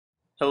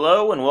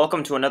Hello and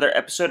welcome to another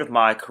episode of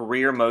my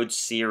career mode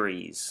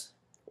series.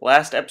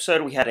 Last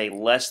episode we had a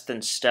less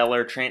than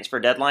stellar transfer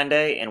deadline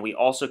day, and we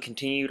also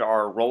continued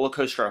our roller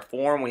coaster of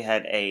form. We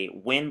had a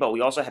win, but we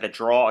also had a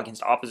draw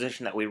against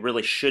opposition that we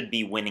really should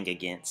be winning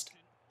against.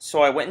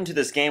 So I went into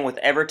this game with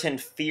Everton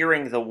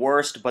fearing the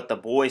worst, but the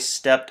boys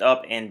stepped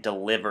up and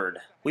delivered.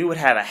 We would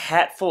have a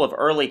hatful of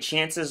early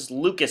chances,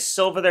 Lucas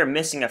Silva there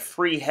missing a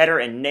free header,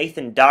 and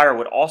Nathan Dyer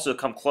would also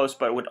come close,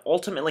 but would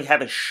ultimately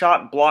have a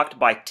shot blocked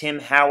by Tim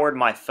Howard,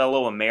 my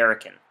fellow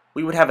American.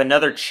 We would have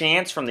another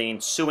chance from the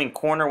ensuing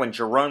corner when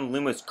Jerome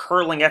Luma's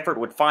curling effort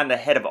would find the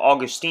head of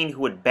Augustine,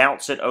 who would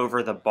bounce it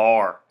over the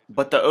bar.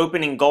 But the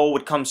opening goal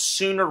would come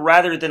sooner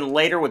rather than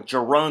later, with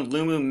Jerome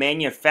Lumu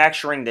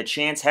manufacturing the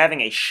chance,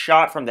 having a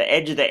shot from the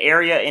edge of the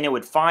area, and it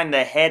would find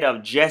the head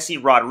of Jesse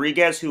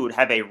Rodriguez, who would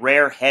have a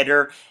rare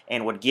header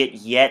and would get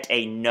yet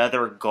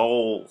another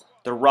goal.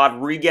 The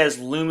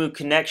Rodriguez-Lumu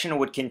connection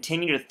would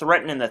continue to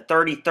threaten in the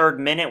 33rd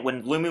minute.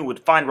 When Lumu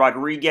would find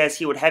Rodriguez,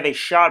 he would have a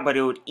shot, but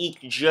it would eke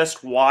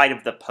just wide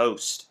of the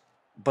post.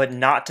 But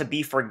not to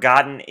be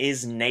forgotten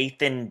is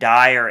Nathan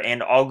Dyer,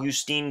 and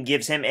Augustine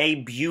gives him a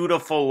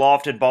beautiful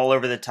lofted ball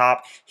over the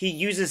top. He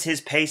uses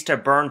his pace to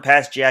burn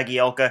past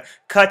Jagielka,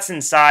 cuts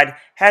inside,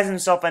 has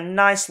himself a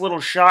nice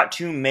little shot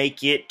to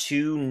make it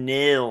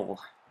 2-0.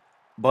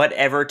 But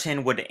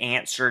Everton would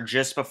answer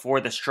just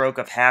before the stroke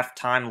of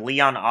halftime.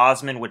 Leon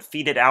Osman would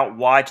feed it out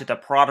wide to the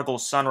prodigal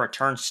son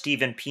return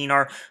Steven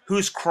Pienaar,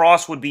 whose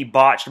cross would be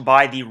botched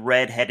by the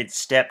red-headed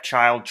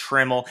stepchild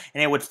Tremmel,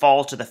 and it would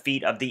fall to the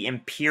feet of the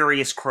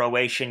imperious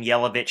Croatian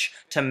Jelavic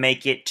to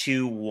make it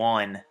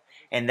 2-1.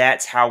 And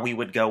that's how we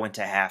would go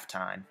into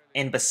halftime.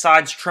 And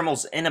besides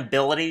Tremmel's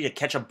inability to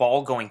catch a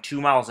ball going 2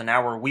 miles an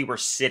hour, we were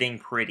sitting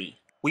pretty.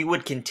 We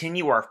would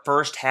continue our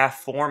first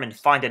half form and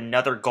find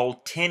another goal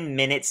 10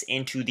 minutes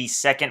into the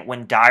second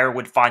when Dyer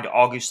would find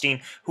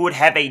Augustine, who would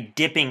have a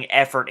dipping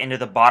effort into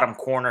the bottom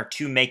corner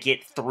to make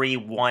it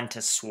 3-1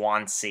 to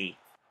Swansea.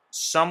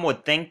 Some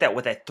would think that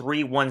with a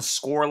 3-1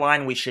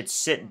 scoreline we should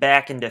sit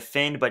back and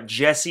defend, but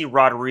Jesse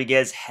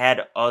Rodriguez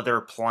had other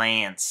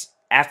plans.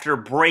 After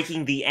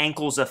breaking the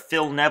ankles of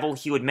Phil Neville,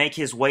 he would make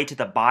his way to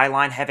the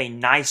byline, have a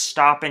nice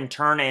stop and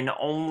turn, and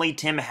only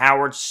Tim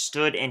Howard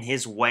stood in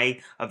his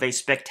way of a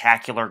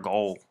spectacular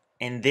goal.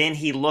 And then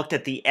he looked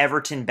at the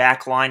Everton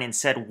backline and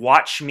said,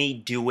 "Watch me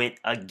do it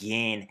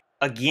again."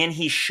 Again,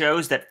 he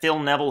shows that Phil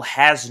Neville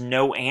has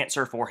no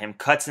answer for him,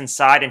 cuts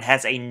inside and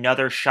has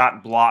another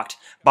shot blocked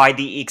by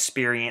the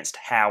experienced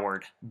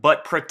Howard.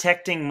 But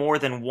protecting more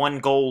than one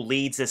goal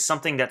leads is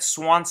something that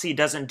Swansea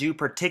doesn't do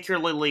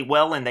particularly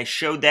well, and they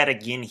showed that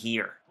again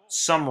here.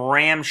 Some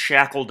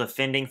ramshackle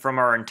defending from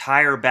our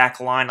entire back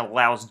line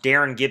allows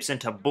Darren Gibson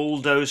to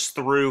bulldoze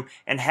through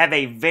and have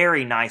a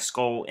very nice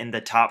goal in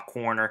the top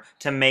corner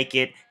to make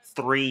it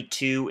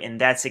 3-2, and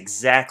that's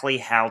exactly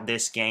how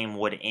this game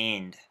would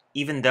end.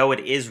 Even though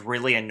it is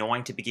really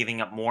annoying to be giving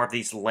up more of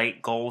these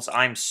late goals,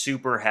 I'm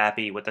super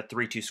happy with the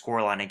 3-2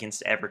 scoreline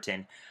against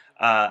Everton.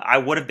 I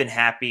would have been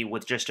happy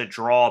with just a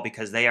draw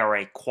because they are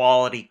a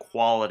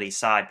quality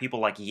side. People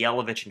like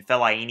Jelavic and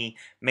Fellaini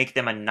make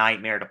them a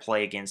nightmare to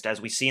play against,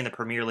 as we see in the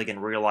Premier League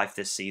in real life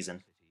this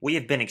season. We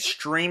have been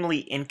extremely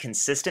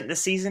inconsistent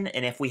this season,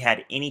 and if we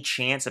had any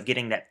chance of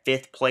getting that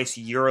 5th place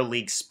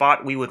EuroLeague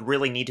spot, we would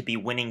really need to be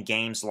winning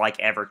games like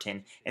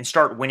Everton and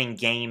start winning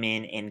game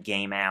in and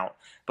game out.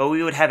 But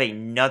we would have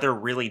another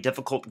really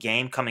difficult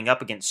game coming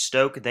up against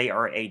Stoke. They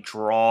are a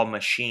draw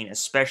machine,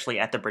 especially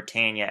at the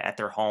Britannia at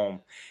their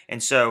home.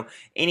 And so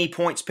any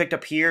points picked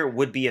up here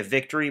would be a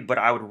victory, but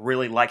I would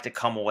really like to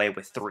come away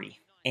with 3.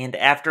 And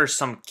after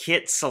some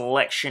kit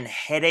selection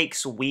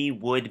headaches, we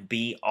would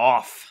be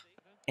off.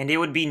 And it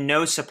would be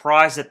no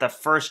surprise that the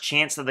first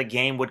chance of the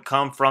game would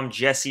come from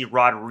Jesse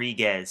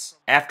Rodriguez.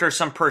 After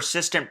some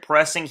persistent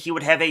pressing, he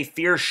would have a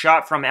fierce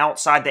shot from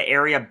outside the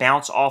area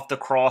bounce off the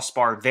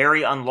crossbar.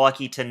 Very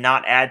unlucky to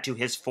not add to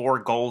his 4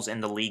 goals in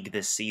the league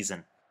this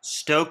season.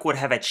 Stoke would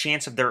have a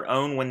chance of their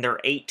own when their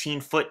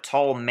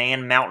 18-foot-tall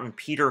man-mountain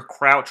Peter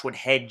Crouch would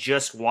head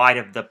just wide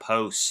of the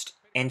post.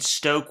 And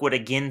Stoke would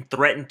again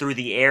threaten through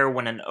the air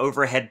when an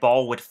overhead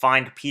ball would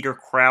find Peter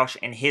Crouch,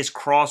 and his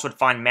cross would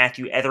find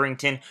Matthew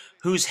Etherington,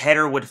 whose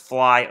header would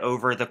fly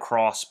over the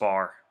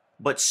crossbar.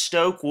 But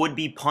Stoke would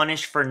be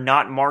punished for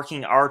not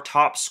marking our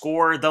top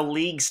scorer, the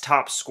league's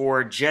top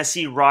scorer,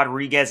 Jesse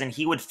Rodriguez, and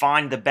he would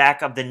find the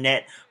back of the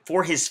net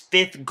for his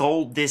 5th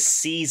goal this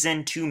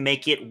season to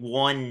make it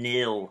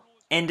 1-0.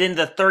 And in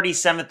the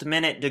 37th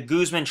minute, De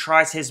Guzman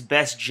tries his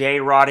best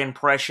J-Rod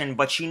impression,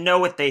 but you know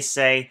what they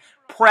say,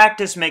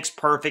 practice makes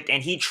perfect,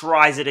 and he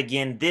tries it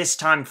again, this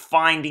time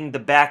finding the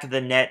back of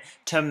the net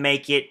to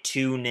make it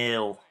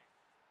 2-0.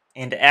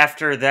 And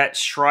after that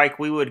strike,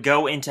 we would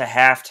go into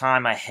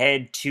halftime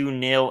ahead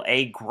 2-0,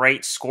 a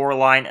great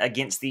scoreline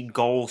against the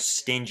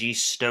goal-stingy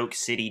Stoke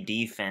City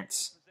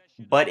defense.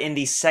 But in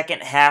the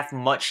second half,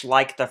 much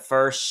like the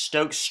first,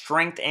 Stoke's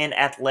strength and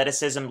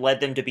athleticism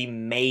led them to be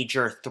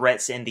major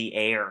threats in the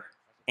air.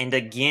 And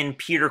again,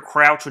 Peter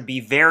Crouch would be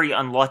very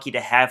unlucky to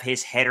have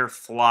his header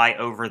fly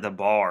over the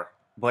bar.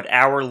 But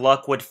our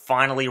luck would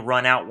finally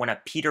run out when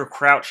a Peter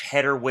Crouch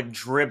header would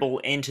dribble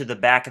into the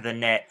back of the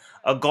net.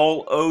 A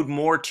goal owed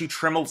more to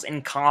Tremmel's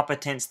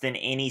incompetence than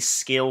any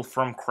skill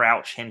from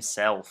Crouch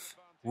himself.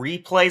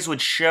 Replays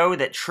would show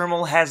that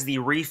Tremmel has the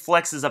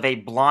reflexes of a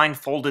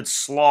blindfolded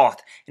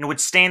sloth and would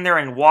stand there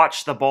and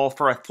watch the ball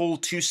for a full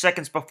 2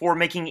 seconds before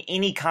making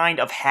any kind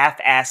of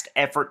half-assed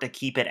effort to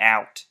keep it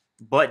out.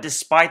 But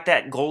despite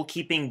that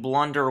goalkeeping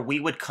blunder, we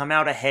would come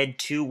out ahead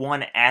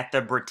 2-1 at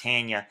the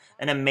Britannia,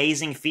 an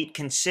amazing feat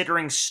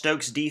considering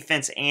Stoke's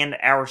defense and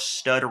our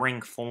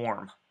stuttering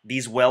form.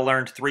 These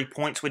well-earned 3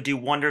 points would do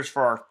wonders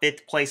for our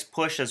 5th place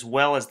push as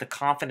well as the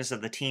confidence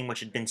of the team,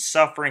 which had been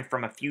suffering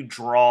from a few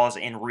draws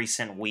in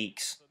recent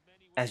weeks.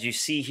 As you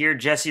see here,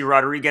 Jesse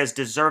Rodriguez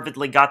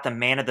deservedly got the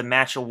Man of the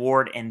Match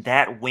award, and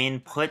that win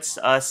puts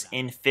us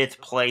in 5th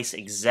place,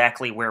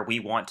 exactly where we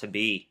want to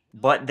be.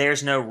 But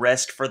there's no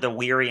rest for the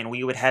weary, and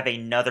we would have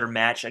another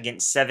match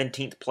against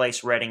 17th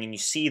place Reading, and you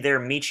see there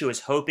Michu is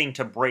hoping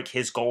to break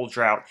his goal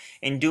drought,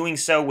 and doing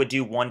so would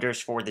do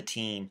wonders for the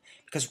team.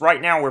 Because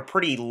right now we're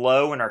pretty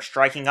low in our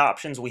striking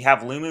options. We have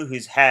Lumu,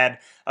 who's had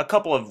a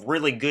couple of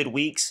really good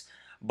weeks,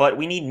 but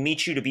we need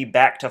Michu to be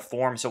back to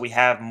form so we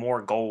have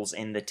more goals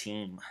in the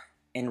team.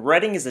 And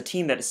Reading is a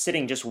team that is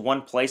sitting just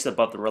one place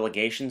above the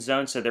relegation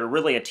zone, so they're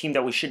really a team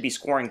that we should be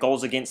scoring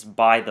goals against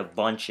by the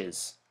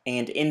bunches.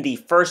 And in the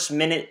first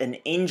minute, an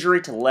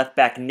injury to left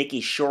back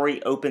Nicky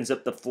Shorey opens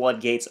up the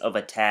floodgates of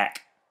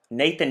attack.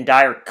 Nathan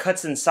Dyer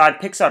cuts inside,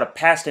 picks out a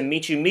pass to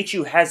Michu.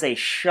 Michu has a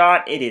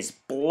shot. It is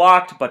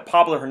blocked, but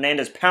Pablo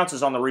Hernandez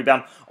pounces on the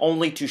rebound,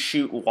 only to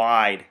shoot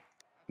wide.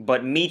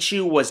 But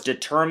Michu was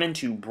determined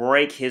to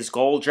break his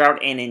goal drought,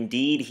 and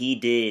indeed he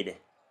did.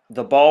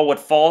 The ball would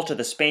fall to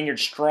the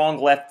Spaniard's strong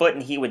left foot,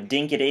 and he would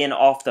dink it in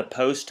off the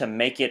post to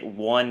make it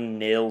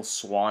 1-0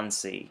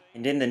 Swansea.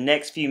 And in the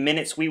next few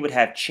minutes, we would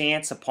have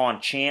chance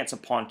upon chance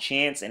upon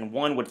chance, and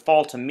one would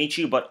fall to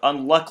Michu, but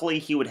unluckily,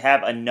 he would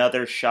have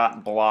another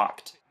shot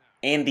blocked.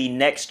 And the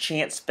next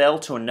chance fell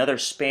to another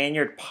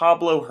Spaniard,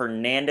 Pablo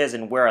Hernandez,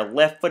 and where a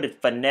left-footed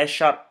finesse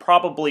shot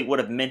probably would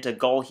have meant a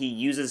goal, he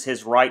uses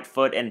his right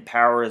foot and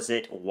powers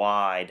it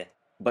wide.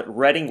 But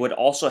Reading would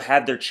also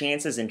have their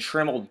chances, and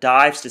Tremmel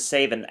dives to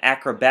save an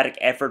acrobatic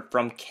effort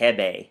from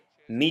Kebe.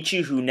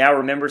 Michu, who now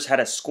remembers how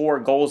to score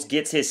goals,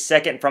 gets his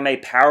second from a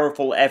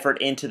powerful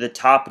effort into the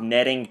top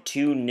netting,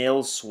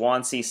 2-0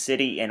 Swansea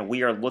City, and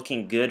we are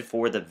looking good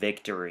for the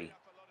victory.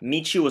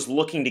 Michu was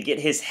looking to get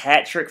his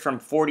hat trick from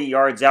 40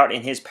 yards out,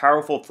 and his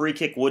powerful free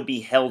kick would be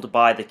held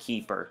by the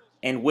keeper.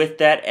 And with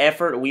that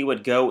effort, we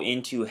would go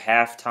into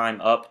halftime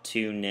up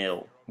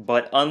 2-0.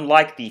 But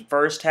unlike the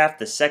first half,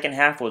 the second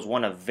half was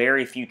one of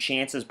very few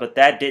chances, but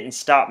that didn't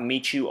stop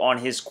Michu on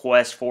his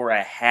quest for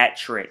a hat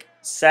trick.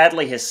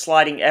 Sadly, his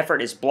sliding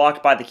effort is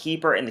blocked by the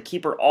keeper, and the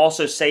keeper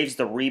also saves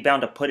the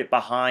rebound to put it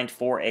behind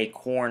for a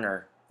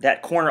corner.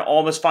 That corner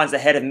almost finds the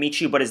head of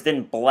Michu, but is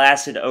then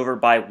blasted over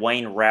by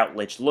Wayne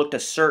Routledge. Looked a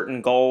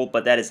certain goal,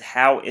 but that is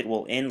how it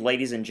will end,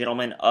 ladies and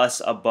gentlemen,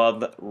 us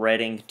above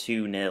Reading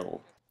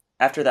 2-0.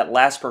 After that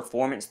last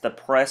performance, the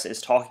press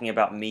is talking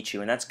about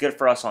Michu, and that's good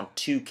for us on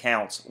 2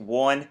 counts.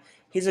 1,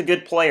 he's a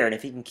good player, and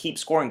if he can keep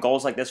scoring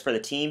goals like this for the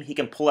team, he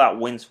can pull out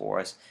wins for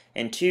us.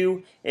 And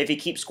 2, if he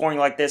keeps scoring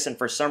like this and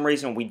for some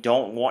reason we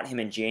don't want him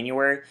in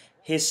January,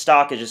 his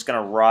stock is just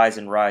going to rise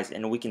and rise,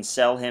 and we can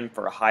sell him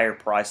for a higher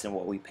price than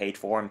what we paid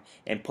for him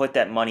and put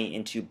that money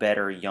into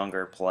better,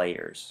 younger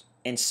players.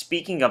 And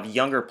speaking of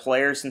younger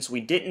players, since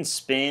we didn't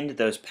spend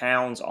those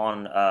pounds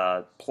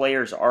on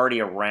players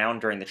already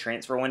around during the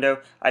transfer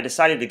window, I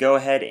decided to go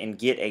ahead and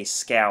get a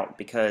scout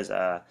because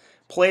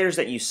players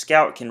that you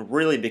scout can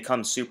really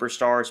become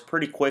superstars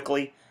pretty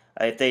quickly.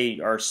 If they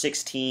are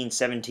 16,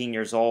 17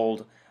 years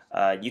old,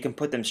 you can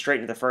put them straight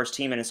into the first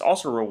team, and it's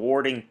also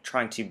rewarding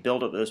trying to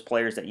build up those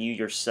players that you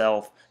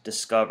yourself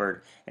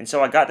discovered. And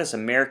so I got this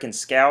American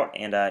scout,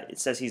 and it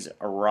says he's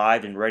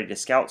arrived and ready to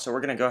scout, so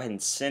we're going to go ahead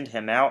and send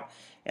him out.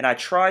 And I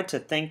tried to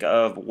think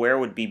of where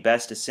would be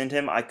best to send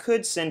him. I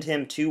could send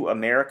him to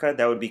America.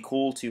 That would be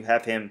cool to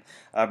have him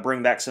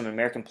bring back some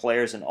American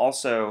players. And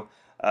also,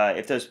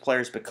 if those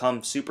players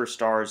become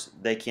superstars,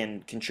 they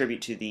can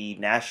contribute to the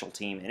national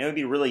team. And it would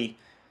be really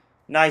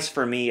nice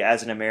for me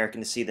as an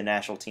American to see the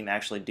national team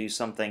actually do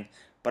something.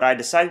 But I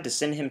decided to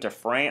send him to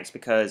France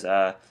because,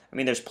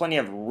 there's plenty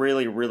of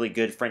really, really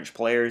good French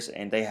players,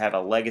 and they have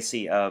a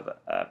legacy of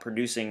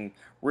producing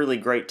really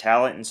great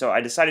talent. And so I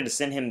decided to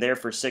send him there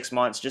for 6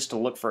 months just to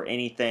look for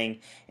anything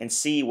and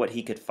see what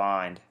he could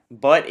find.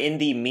 But in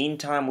the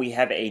meantime, we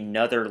have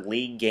another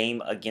league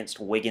game against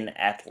Wigan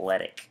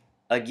Athletic.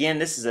 Again,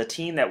 this is a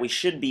team that we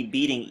should be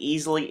beating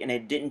easily, and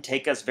it didn't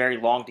take us very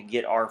long to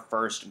get our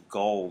first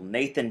goal.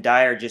 Nathan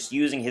Dyer, just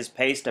using his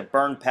pace to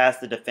burn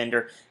past the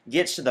defender,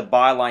 gets to the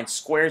byline,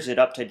 squares it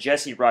up to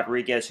Jesse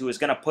Rodriguez, who is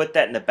going to put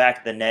that in the back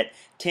of the net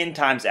 10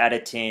 times out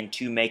of 10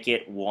 to make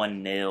it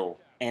 1-0.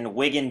 And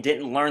Wigan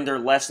didn't learn their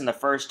lesson the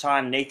first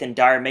time, Nathan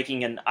Dyer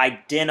making an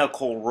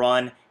identical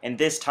run, and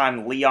this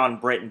time Leon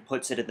Britton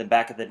puts it in the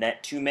back of the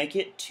net to make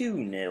it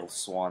 2-0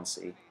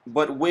 Swansea.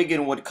 But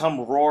Wigan would come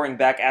roaring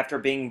back after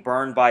being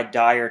burned by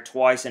Dyer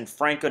twice, and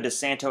Franco De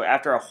Santo,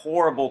 after a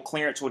horrible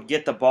clearance, would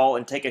get the ball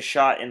and take a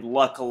shot and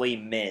luckily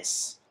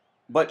miss.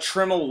 But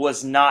Tremmel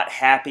was not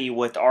happy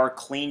with our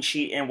clean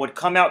sheet and would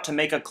come out to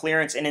make a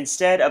clearance, and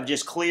instead of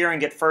just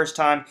clearing it first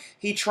time,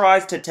 he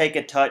tries to take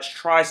a touch,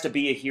 tries to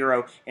be a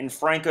hero, and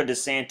Franco De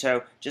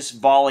Santo just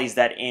volleys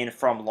that in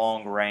from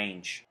long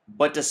range.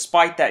 But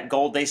despite that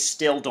goal, they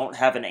still don't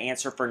have an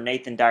answer for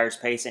Nathan Dyer's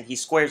pace, and he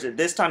squares it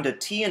this time to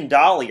Tian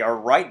Dolly, our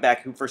right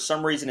back, who for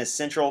some reason is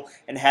central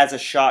and has a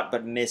shot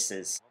but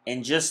misses.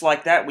 And just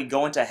like that, we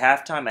go into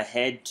halftime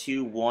ahead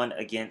 2-1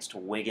 against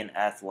Wigan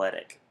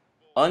Athletic.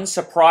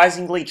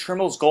 Unsurprisingly,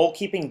 Tremmel's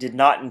goalkeeping did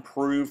not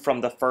improve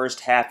from the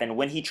first half, and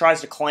when he tries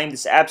to claim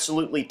this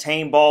absolutely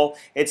tame ball,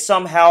 it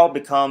somehow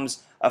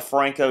becomes a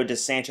Franco De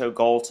Santo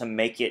goal to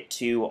make it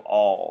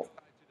 2-all.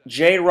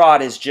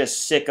 J-Rod is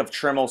just sick of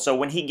Tremmel, so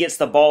when he gets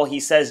the ball, he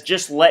says,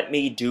 "Just let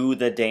me do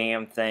the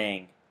damn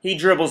thing." He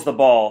dribbles the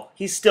ball.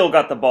 He's still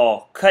got the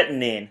ball.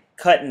 Cutting in,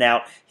 cutting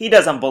out. He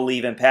doesn't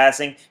believe in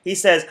passing. He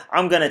says,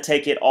 "I'm going to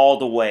take it all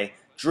the way."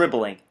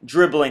 Dribbling,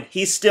 dribbling,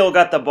 he's still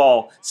got the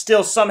ball,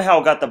 still somehow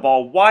got the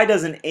ball. Why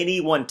doesn't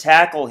anyone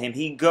tackle him?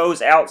 He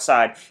goes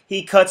outside,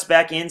 he cuts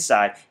back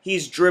inside,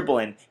 he's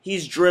dribbling,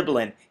 he's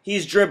dribbling,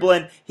 he's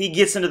dribbling, he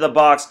gets into the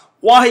box.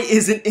 Why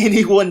isn't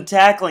anyone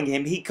tackling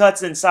him? He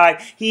cuts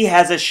inside, he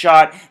has a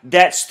shot.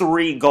 That's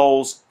 3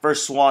 goals for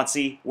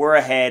Swansea. We're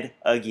ahead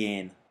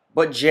again.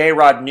 But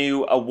J-Rod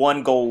knew a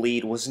 1-goal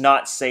lead was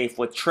not safe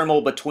with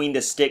Tremmel between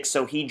the sticks,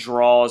 so he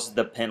draws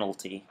the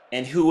penalty.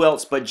 And who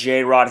else but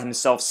J-Rod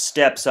himself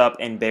steps up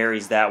and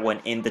buries that one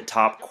in the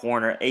top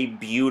corner. A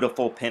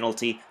beautiful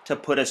penalty to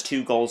put us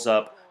 2 goals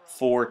up,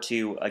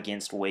 4-2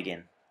 against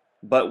Wigan.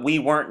 But we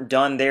weren't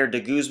done there. De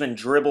Guzman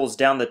dribbles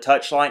down the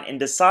touchline and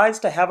decides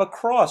to have a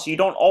cross. You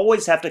don't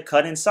always have to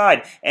cut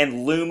inside.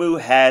 And Lumu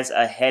has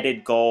a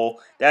headed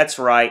goal. That's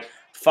right.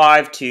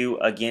 5-2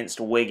 against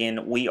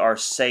Wigan. We are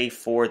safe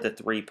for the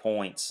 3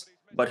 points.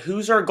 But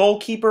who's our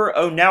goalkeeper?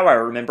 Oh, now I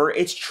remember.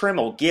 It's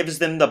Tremmel. Gives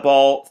them the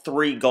ball,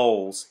 3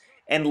 goals.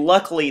 And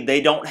luckily,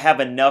 they don't have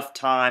enough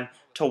time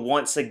to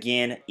once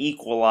again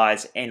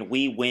equalize, and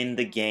we win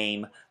the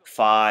game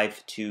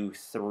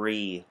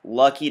 5-3.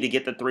 Lucky to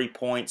get the 3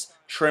 points.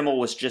 Tremmel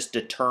was just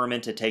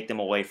determined to take them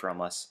away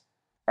from us.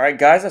 Alright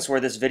guys, that's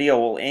where this video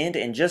will end,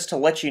 and just to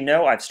let you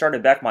know, I've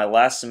started back my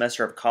last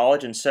semester of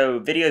college, and so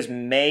videos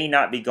may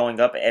not be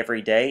going up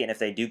every day, and if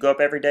they do go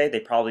up every day, they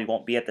probably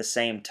won't be at the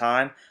same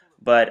time,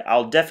 but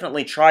I'll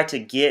definitely try to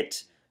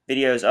get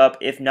videos up,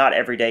 if not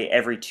every day,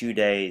 every 2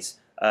 days,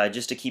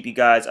 just to keep you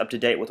guys up to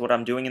date with what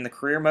I'm doing in the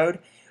career mode.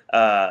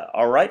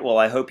 Alright, well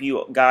I hope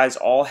you guys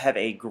all have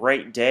a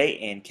great day,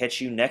 and catch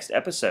you next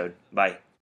episode. Bye.